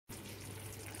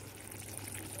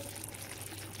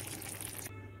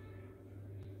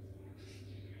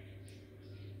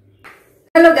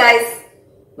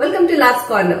Welcome to Lab's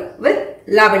Corner with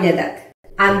Lavanya Dutt.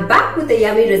 I'm back with a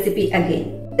yummy recipe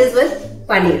again. This is with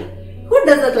paneer. Who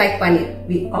doesn't like paneer?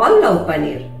 We all love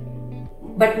paneer.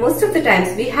 But most of the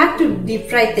times we have to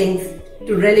deep fry things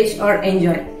to relish or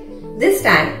enjoy. This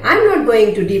time I'm not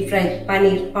going to deep fry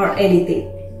paneer or anything.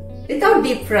 Without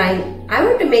deep frying, I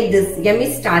want to make this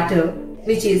yummy starter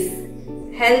which is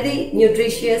healthy,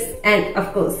 nutritious and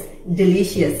of course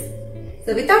delicious.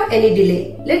 So without any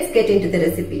delay, let's get into the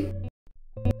recipe.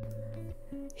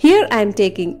 Here I am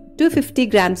taking 250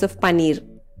 grams of paneer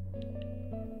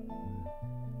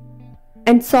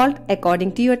and salt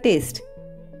according to your taste.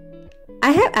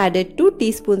 I have added 2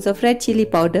 teaspoons of red chili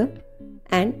powder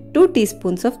and 2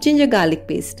 teaspoons of ginger garlic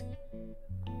paste.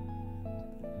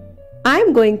 I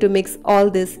am going to mix all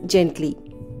this gently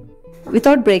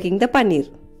without breaking the paneer.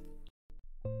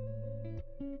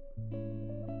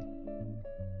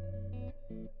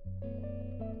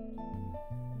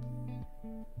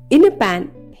 In a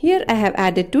pan, here I have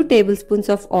added 2 tablespoons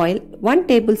of oil, 1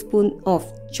 tablespoon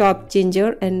of chopped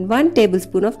ginger and 1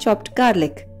 tablespoon of chopped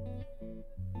garlic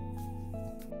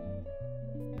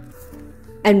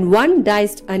and 1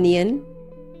 diced onion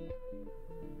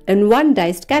and 1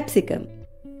 diced capsicum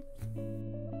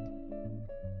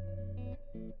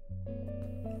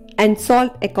and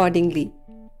salt accordingly,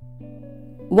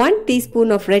 1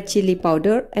 teaspoon of red chili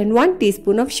powder and 1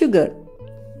 teaspoon of sugar.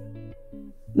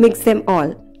 Mix them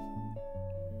all.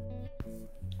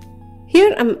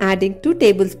 Here I am adding 2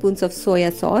 tablespoons of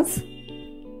soya sauce,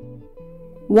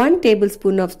 1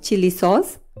 tablespoon of chili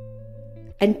sauce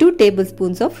and 2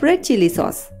 tablespoons of red chili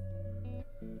sauce.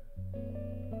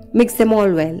 Mix them all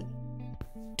well.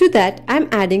 To that I am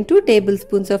adding 2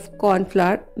 tablespoons of corn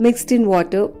flour mixed in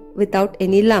water without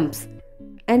any lumps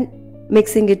and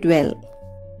mixing it well.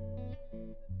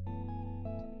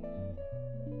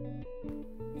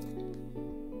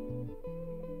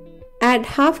 Add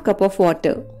half cup of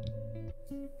water.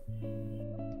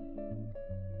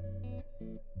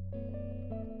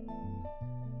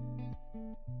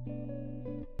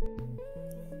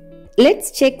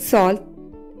 Let's check salt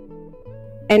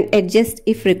and adjust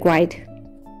if required.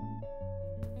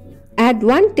 Add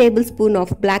 1 tablespoon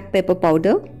of black pepper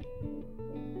powder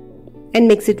and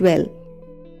mix it well.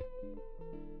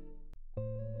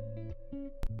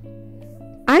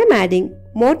 I am adding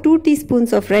more 2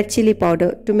 teaspoons of red chili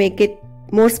powder to make it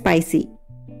more spicy.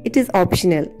 It is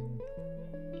optional.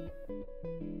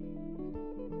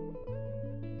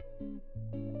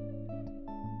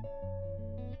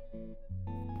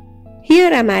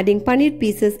 Here I am adding paneer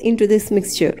pieces into this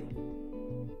mixture.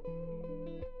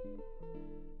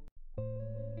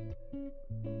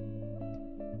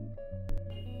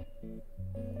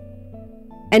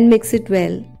 And mix it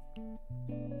well.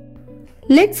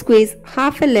 Let's squeeze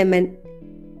half a lemon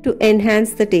to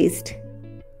enhance the taste.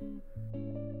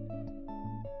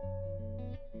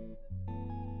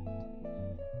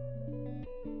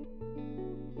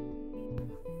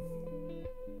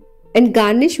 And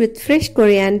garnish with fresh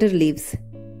coriander leaves.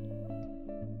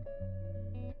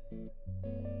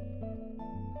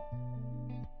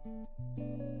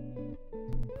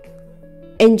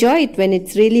 Enjoy it when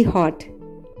it's really hot.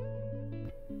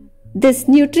 This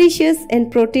nutritious and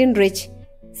protein-rich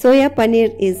soya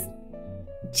paneer is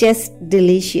just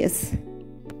delicious.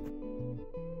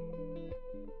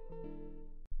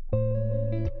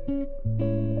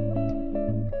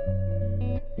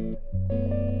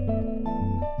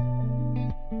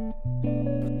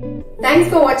 Thanks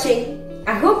for watching.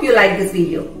 I hope you liked this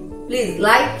video. Please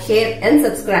like, share and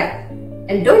subscribe.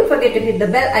 And don't forget to hit the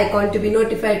bell icon to be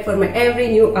notified for my every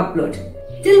new upload.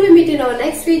 Till we meet in our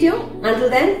next video. Until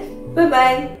then, bye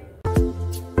bye.